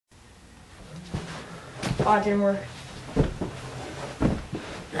Oh, it didn't work.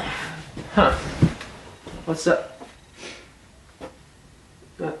 Huh. What's up?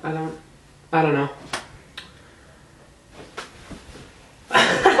 I don't know.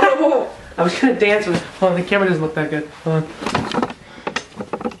 Oh. I was gonna dance with. Hold on, the camera doesn't look that good. Hold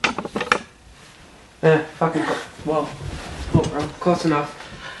on. Fucking. Whoa. Oh, bro. Close enough.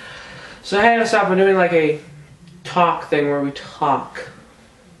 So hey, what's up? We're doing like a talk thing where we talk.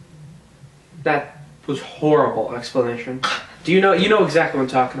 That was horrible explanation. Do you know exactly what I'm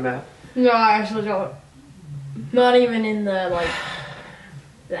talking about? No, I actually don't. Not even in the, like,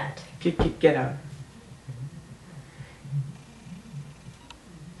 that. Get out.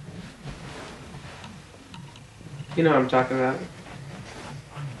 You know what I'm talking about.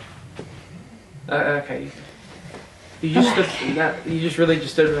 Okay. You just really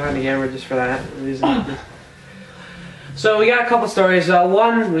just stood behind the camera just for that. So we got a couple stories.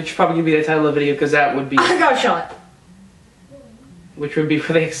 One, which probably gonna be the title of the video because that would be. I got shot. Which would be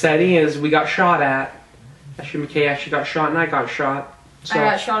really exciting, is we got shot at. Actually, McKay actually got shot, and I got shot. So,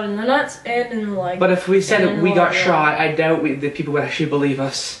 I got shot in the nuts and in the leg. But if we said we got shot, I doubt that people would actually believe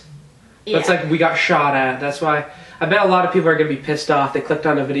us. Yeah. But it's like we got shot at. That's why I bet a lot of people are gonna be pissed off. They clicked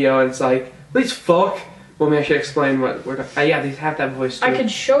on the video and it's like, please fuck. Well, maybe I should explain what we're. Yeah, they have that voice too. I could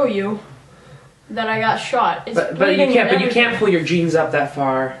show you that I got shot. It's but you can't. But you can't pull your jeans up that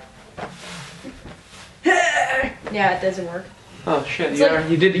far. Yeah, it doesn't work. Oh shit!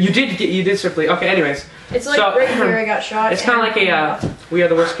 You did simply. Okay. Anyways. It's like right here I got shot. It's kind of like a We Are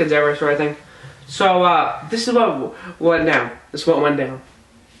the Worst Kids Ever sort of thing. So this is what now. This is what went down.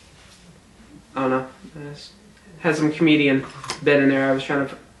 I don't know. Had some comedian bit in there. I was trying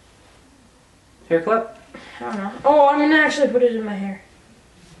to. Hair clip? I don't know. Oh, I'm gonna actually put it in my hair.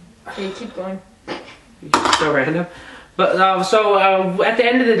 Okay, keep going. So random. But at the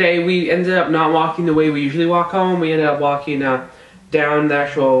end of the day, we ended up not walking the way we usually walk home. We ended up walking down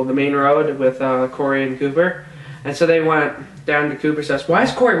the main road with Corey and Cooper, and so they went down to Cooper's house. Why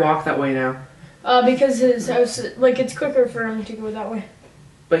does Corey walk that way now? Because his house, like, it's quicker for him to go that way.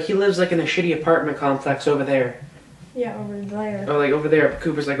 But he lives like in a shitty apartment complex over there. Yeah, over there. Oh, like over there. But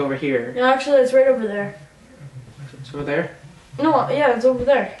Cooper's like over here. No, actually, it's right over there. It's over there? No, yeah, it's over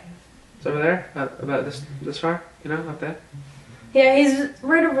there. It's over there? About this far? You know, up there? Yeah, he's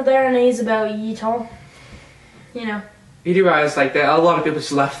right over there, and he's about ye tall. You know. You do realize like that a lot of people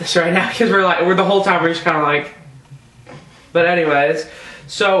just left this right now because we're the whole time we're just kind of like. But anyways,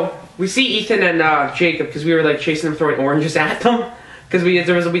 so we see Ethan and Jacob because we were like chasing them, throwing oranges at them because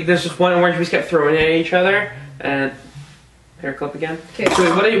there's just one orange we just kept throwing at each other. And hair clip again. Okay.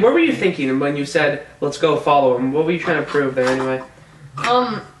 So what were you thinking when you said let's go follow him? What were you trying to prove there anyway?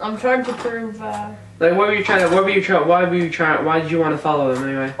 I'm trying to prove. Like why did you want to follow them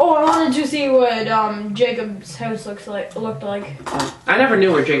anyway? Oh, I wanted to see what Jacob's house looked like. I never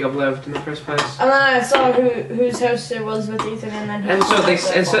knew where Jacob lived in the first place. And then I saw whose house it was with Ethan, and then. So they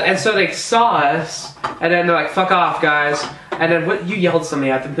saw us, and then they're like, "Fuck off, guys." And then you yelled something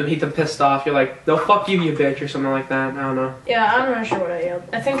at them to make them pissed off. You're like, "No, fuck you, you bitch," or something like that. I don't know. Yeah, I'm not sure what I yelled.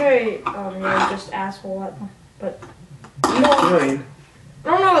 I think I yelled just asshole at them, but. What are you doing? I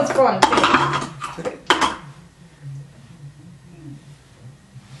don't know what's fun. Okay.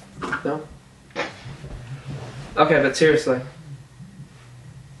 No? Okay, but seriously.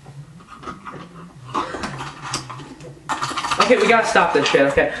 Okay, we gotta stop this shit,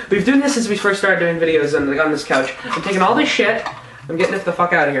 okay? We've been doing this since we first started doing videos on this couch. I'm taking all this shit. I'm getting it the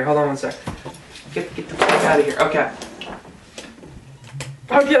fuck out of here. Hold on one sec. Get the fuck out of here. Okay.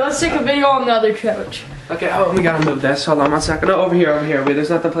 Okay, let's take a video on the other couch. Okay, oh, we gotta move this. Hold on one second. No, over here. Wait, there's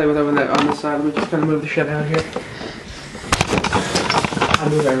nothing to play with over there on this side. We're just gonna move the shit out of here. I'll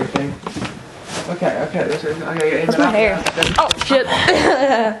move everything. Okay. That's my hair. Oh, shit.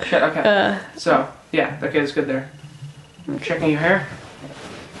 Shit, okay. So, yeah, okay, it's good there. I'm checking your hair.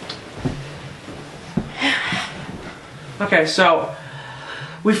 Okay, so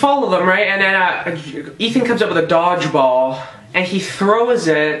we follow them, right? And then Ethan comes up with a dodgeball, and he throws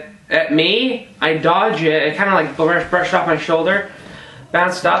it at me. I dodge it. It kind of like brushed off my shoulder,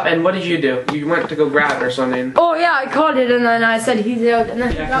 bounced up. And what did you do? You went to go grab it or something. Oh yeah, I caught it, and then I said he's out, and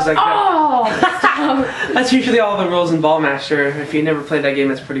then That's usually all the rules in Ballmaster. If you never played that game,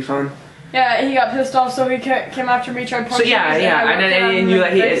 it's pretty fun. Yeah, he got pissed off, so he came after me, tried punching me. So and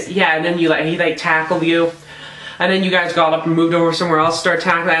then he like tackled you, and then you guys got up and moved over somewhere else, started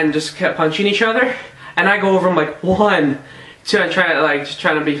tackling, and just kept punching each other. And I go over, I'm like, one, two, and just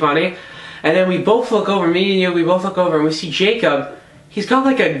trying to be funny. And then we both look over, me and you, we both look over, and we see Jacob. He's got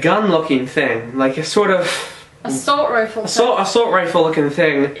like a gun-looking thing, like a sort of Assault rifle. Assault rifle looking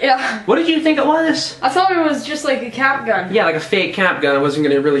thing. Yeah. What did you think it was? I thought it was just like a cap gun. Yeah, like a fake cap gun. It wasn't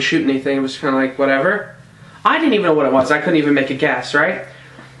going to really shoot anything. It was kind of like whatever. I didn't even know what it was. I couldn't even make a guess, right?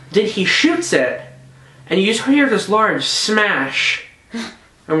 Then he shoots it, and you just hear this large smash. And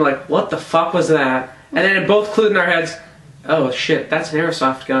we're like, what the fuck was that? And then it both clued in our heads, oh shit, that's an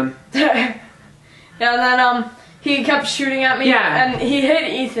airsoft gun. Yeah, and then he kept shooting at me. Yeah. And he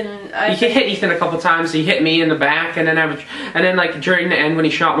hit Ethan. He hit Ethan a couple times. He hit me in the back, and then like during the end when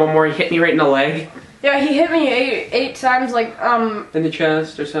he shot one more, he hit me right in the leg. Yeah, he hit me eight times, like in the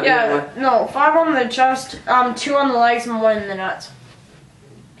chest or something. Yeah, no, 5 on the chest, 2 on the legs, and 1 in the nuts.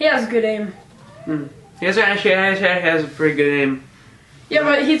 He has good aim. He has a pretty good aim. Yeah,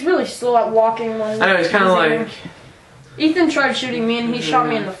 but he's really slow at walking. I know, he's kind of like. Ethan tried shooting me, and he shot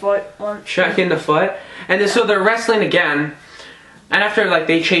me in the foot once. Shot you in the foot, and then so they're wrestling again. And after like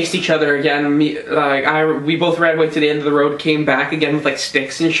they chased each other again, we both ran away to the end of the road, came back again with like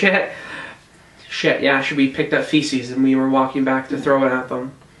sticks and shit. Shit, yeah, we picked up feces and we were walking back to throw it at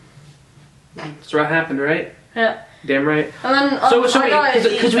them. That's what happened, right? Yeah. Damn right. And then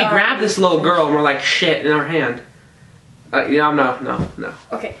because we grabbed this little girl and we're like shit in our hand. Yeah, no.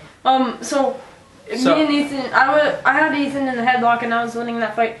 Okay. So me and Ethan, I had Ethan in the headlock and I was winning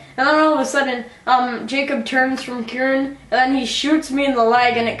that fight. And then all of a sudden, Jacob turns from Kieran and then he shoots me in the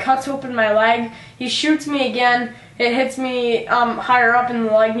leg and it cuts open my leg. He shoots me again. It hits me higher up in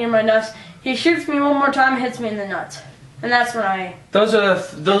the leg near my nuts. He shoots me one more time, hits me in the nuts. And that's when I...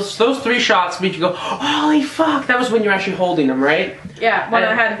 Those 3 shots made you go, holy fuck! That was when you were actually holding him, right? Yeah, when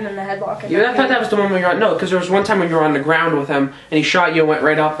I had him in the headlock. Yeah, I thought that was the one when you were on... No, because there was one time when you were on the ground with him, and he shot you and went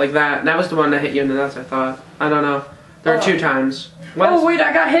right off like that. And that was the one that hit you in the nuts, I thought. I don't know. There were 2 times. Oh, wait,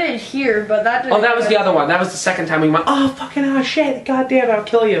 I got hit here, but that didn't... Oh, that was the other one. That was the second time we went, oh, fucking hell, shit, goddamn, I'll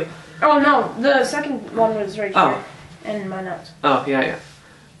kill you. Oh, no, the second one was right here. In my nuts. Oh, yeah.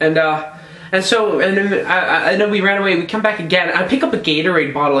 And then we ran away. We come back again. I pick up a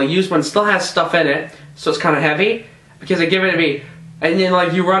Gatorade bottle. I use one. Still has stuff in it, so it's kind of heavy. Because I give it to me, and then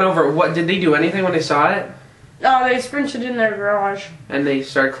like you run over. What did they do? Anything when they saw it? No, they sprinted in their garage. And they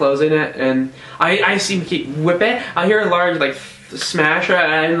start closing it, and I see McKay whip it. I hear a large like smash,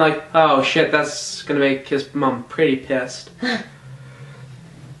 and I'm like, oh shit, that's gonna make his mom pretty pissed.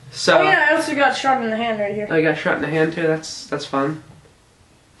 So. Oh yeah, I also got shot in the hand right here. Oh, you got shot in the hand too. That's fun.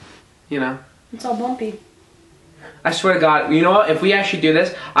 You know. It's all bumpy. I swear to God, you know what? If we actually do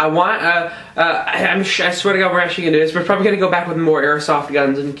this, I want. I swear to God, we're actually gonna do this. We're probably gonna go back with more airsoft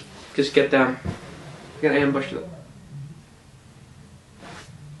guns and just get them. We're gonna ambush them.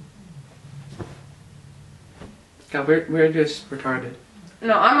 God, we're just retarded.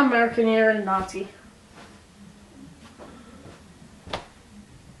 No, I'm American. You're a Nazi.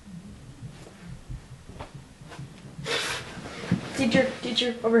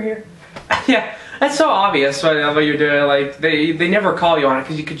 Teacher, over here. Yeah, that's so obvious what you're doing. Like they never call you on it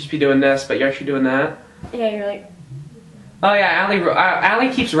because you could just be doing this, but you're actually doing that. Yeah, you're like. Oh yeah,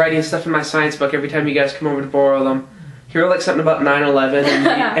 Allie keeps writing stuff in my science book every time you guys come over to borrow them. He wrote like something about 9/11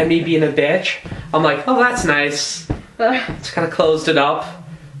 and me being a bitch. I'm like, oh, that's nice. Just kind of closed it up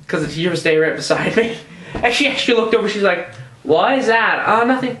because the teacher was staying right beside me. And she actually looked over. She's like, "What is that?" Oh,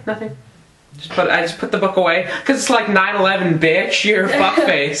 nothing. I just put the book away because it's like 9/11, bitch. You're a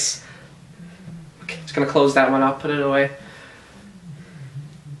fuckface. Okay, just gonna close that one up. Put it away.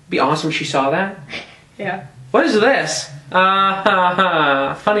 Be awesome if she saw that. Yeah. What is this?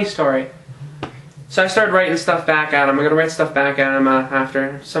 Funny story. So I started writing stuff back at him. I'm gonna write stuff back at him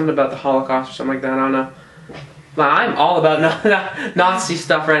after something about the Holocaust or something like that. I don't know. Well, I'm all about Nazi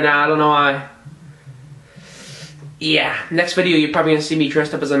stuff right now. I don't know why. Yeah, next video you're probably gonna see me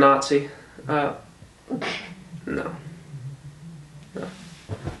dressed up as a Nazi. No.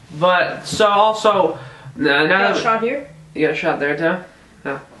 But so also now got a shot here. You got a shot there too.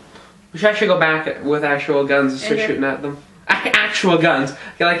 Yeah. We should actually go back with actual guns and start shooting at them. Actual guns,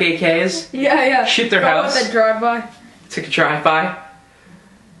 like AKs. Yeah. Shoot their house. With a drive-by. Take a drive-by.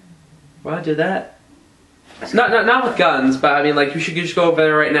 Why do that? Not with guns, but I mean, like, we should just go over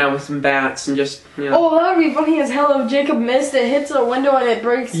there right now with some bats and just, you know. Oh, that would be funny as hell if Jacob missed, it hits a window and it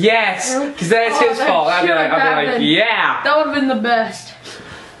breaks. Yes, because that's his fault. I'd be like, yeah. That would have been the best.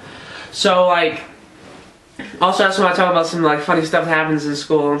 So, like, also I just want to talk about some, like, funny stuff that happens in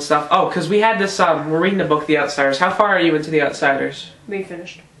school and stuff. Oh, because we had this, we're reading the book, The Outsiders. How far are you into The Outsiders? We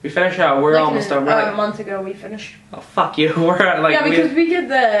finished. We finished? Oh, we're like almost done. A month ago we finished. Oh, fuck you. We're at, like... Yeah, because we get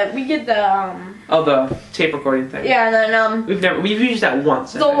the Oh, the tape recording thing. Yeah, and then We've used that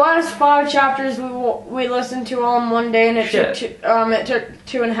once. The last 5 chapters we listened to all in one day, and it took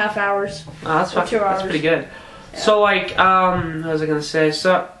 2.5 hours. Oh, that's 2 hours. That's pretty good. So like, what was I gonna say?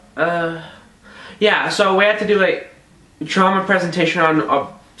 So, yeah. So we had to do like drama presentation on a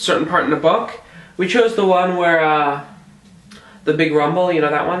certain part in the book. We chose the one where the big rumble. You know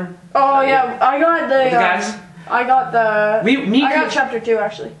that one? Oh yeah, I got the guys. I got the. I got Cooper, chapter 2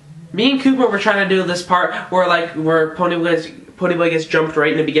 actually. me and Cooper were trying to do this part where Ponyboy gets jumped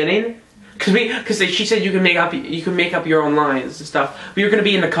right in the beginning. Because she said you can make up your own lines and stuff. We were gonna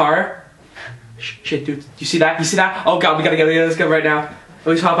be in the car. Shit, dude, you see that? You see that? Oh god, we gotta get this guy right now.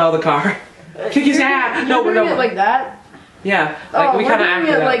 Let's hop out of the car. Kick his ass! No, we're doing it like that. Yeah, like we kind of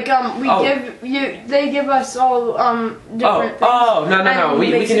acted it like give you. They give us all different. Things, no.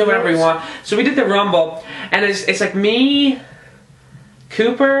 We can do whatever we want. So we did the rumble, and it's like me,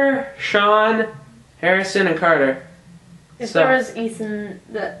 Cooper, Sean, Harrison, and Carter. If there was Ethan,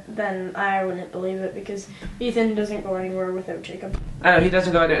 then I wouldn't believe it because Ethan doesn't go anywhere without Jacob. I know he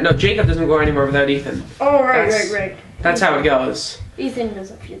doesn't go anywhere. No, Jacob doesn't go anywhere without Ethan. Oh right. That's how it goes. Ethan does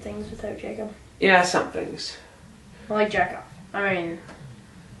a few things without Jacob. Yeah, some things. Like jack off. I mean.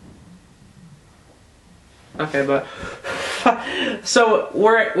 Okay, but so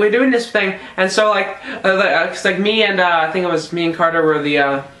we're doing this thing, and so like, cause like me and I think it was me and Carter were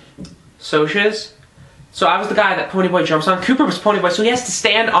the socias. So I was the guy that Ponyboy jumps on. Cooper was Ponyboy, so he has to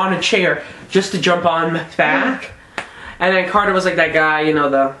stand on a chair just to jump on back. And then Carter was like that guy, you know,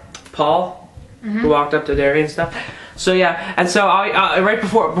 the Paul, who walked up to Derry and stuff. So yeah, and so I right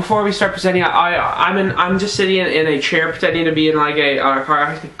before we start presenting, I'm just sitting in a chair pretending to be in like a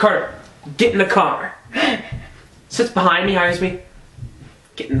car. Carter, get in the car. Sits behind me, hires me.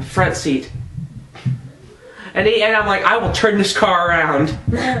 Get in the front seat. And I'm like, I will turn this car around.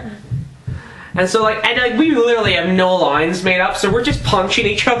 And so like, we literally have no lines made up, so we're just punching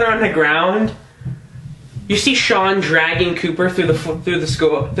each other on the ground. You see Sean dragging Cooper through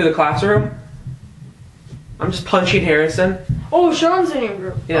the classroom. I'm just punching Harrison. Oh, Sean's in your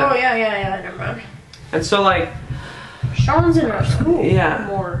group. Yeah. Oh yeah, never mind. And so like, Sean's in our school. Yeah.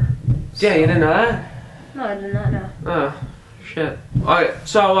 More. Yeah, you didn't know that? No, I did not know. Oh, shit. Alright,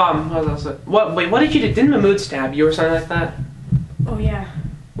 so what else? What did you do? Didn't Mahmood stab you or something like that? Oh yeah.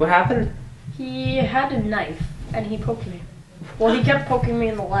 What happened? He had a knife and he poked me. Well, he kept poking me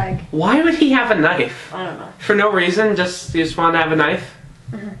in the leg. Why would he have a knife? I don't know. For no reason, he just wanted to have a knife?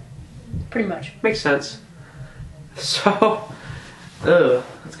 Pretty much. Makes sense. So,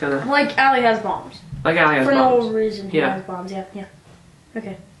 that's kind of... Like Allie has bombs. Like Allie has bombs. bombs. For no reason he has bombs, yeah.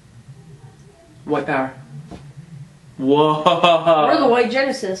 Okay. White power. Whoa! We're the White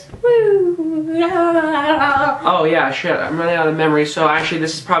Genesis. Woo! Oh yeah, shit, I'm running out of memory, so actually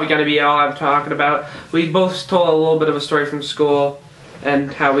this is probably going to be all I'm talking about. We both told a little bit of a story from school,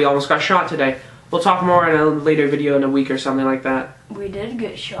 and how we almost got shot today. We'll talk more in a later video in a week or something like that. We did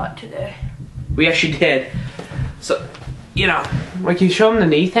get shot today. We actually did. So, you know, like you show him the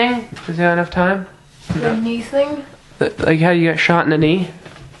knee thing? Is there enough time? The knee thing? Like how you got shot in the knee?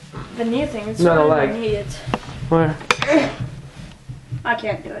 The knee thing, it's not not a leg. It's... Where? I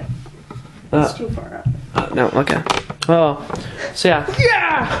can't do it. It's too far up. No, okay. Oh, so yeah.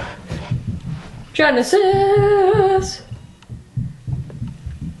 Yeah! Genesis!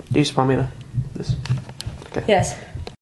 You spawn me this. Okay. Yes.